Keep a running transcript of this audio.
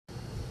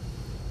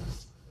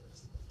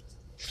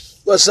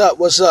What's up?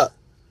 What's up?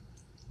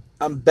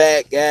 I'm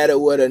back at it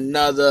with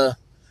another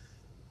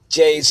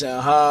Jason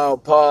Hall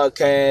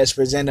podcast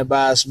presented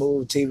by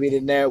Smooth TV, the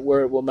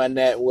network, with my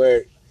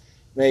network,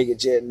 Mega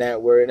Jet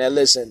Network. Now,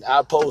 listen,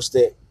 I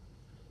posted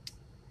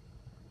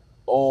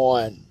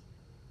on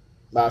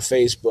my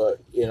Facebook,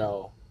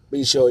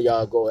 be sure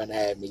y'all go and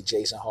add me,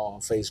 Jason Hall,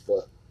 on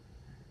Facebook.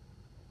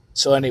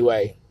 So,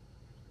 anyway,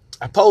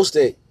 I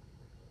posted,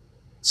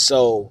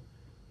 so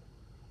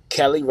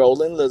Kelly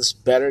Rowland looks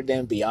better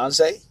than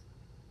Beyonce.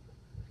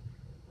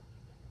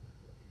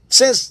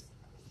 Since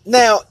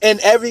now, and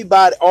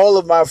everybody, all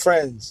of my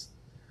friends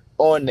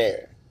on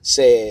there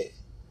said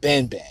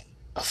Ben Ben.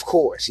 Of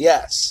course,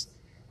 yes.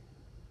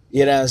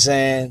 You know what I'm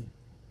saying?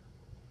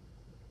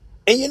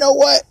 And you know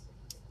what?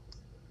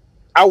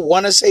 I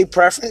want to say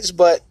preference,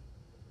 but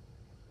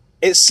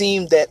it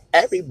seemed that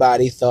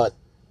everybody thought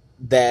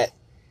that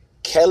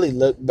Kelly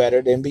looked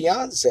better than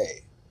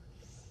Beyonce.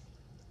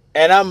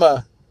 And I'm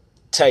going to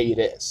tell you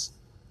this.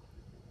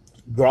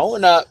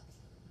 Growing up,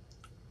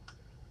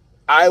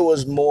 I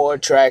was more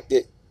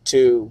attracted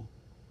to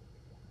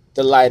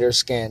the lighter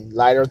skin,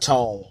 lighter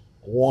tone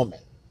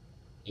woman.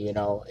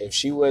 If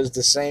she was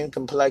the same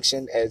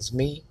complexion as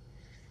me,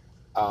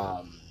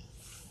 um,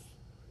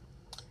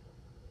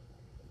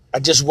 I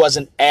just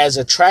wasn't as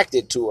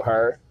attracted to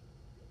her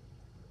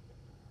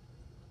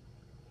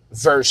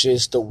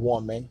versus the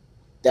woman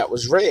that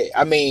was red.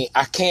 I mean,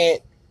 I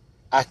can't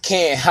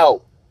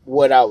help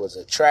what I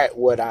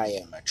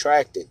am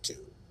attracted to.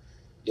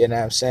 You know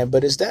what I'm saying?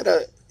 But is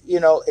that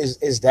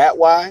is that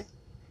why?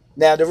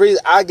 Now the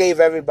reason I gave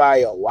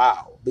everybody a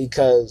wow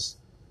because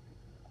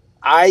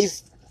I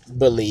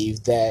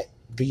believe that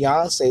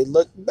Beyonce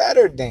looked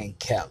better than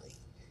Kelly.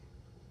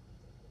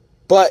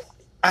 But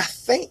I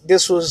think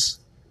this was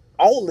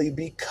only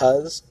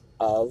because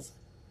of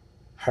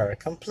her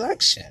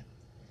complexion.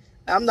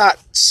 I'm not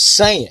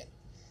saying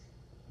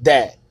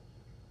that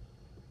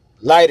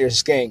lighter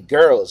skinned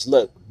girls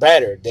look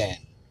better than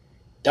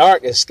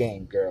darker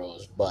skinned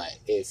girls, but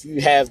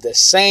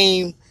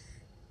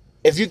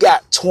if you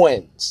got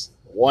twins,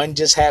 one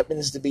just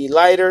happens to be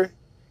lighter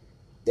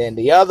than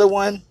the other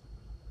one,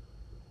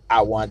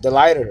 I want the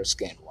lighter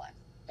skinned one.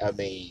 I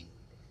mean,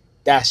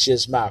 that's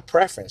just my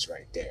preference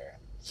right there.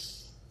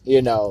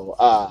 You know,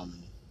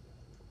 um,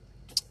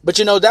 but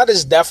that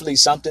is definitely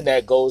something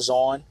that goes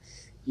on,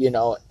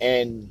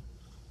 in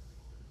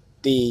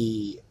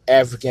the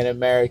African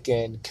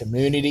American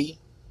community.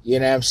 You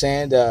know what I'm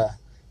saying?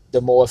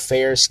 The more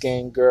fair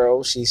skinned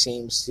girl, she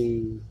seems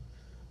to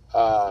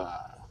uh,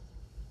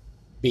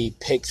 be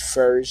picked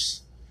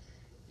first.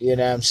 You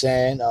know what I'm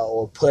saying?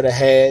 Or put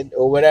ahead,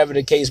 or whatever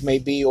the case may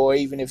be. Or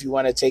even if you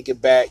want to take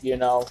it back,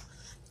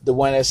 the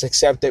one that's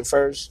accepted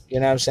first. You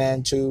know what I'm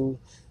saying? To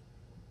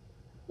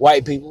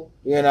white people.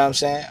 You know what I'm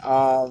saying?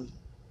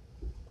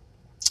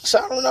 So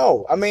I don't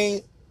know. I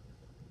mean,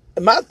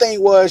 my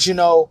thing was,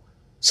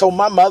 so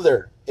my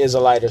mother is a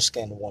lighter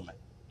skinned woman,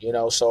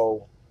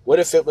 so what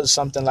if it was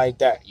something like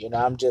that?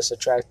 I'm just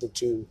attracted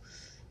to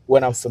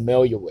what I'm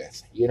familiar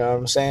with. You know what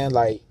I'm saying?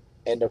 Like,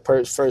 and the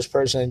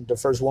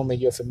first woman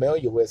you're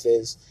familiar with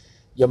is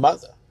your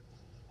mother,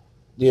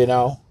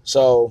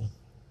 So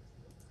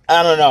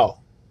I don't know.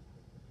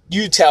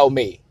 You tell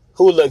me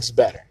who looks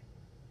better,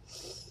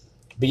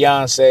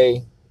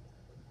 Beyonce,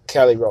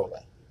 Kelly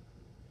Rowland.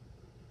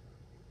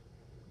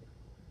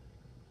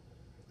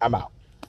 I'm out.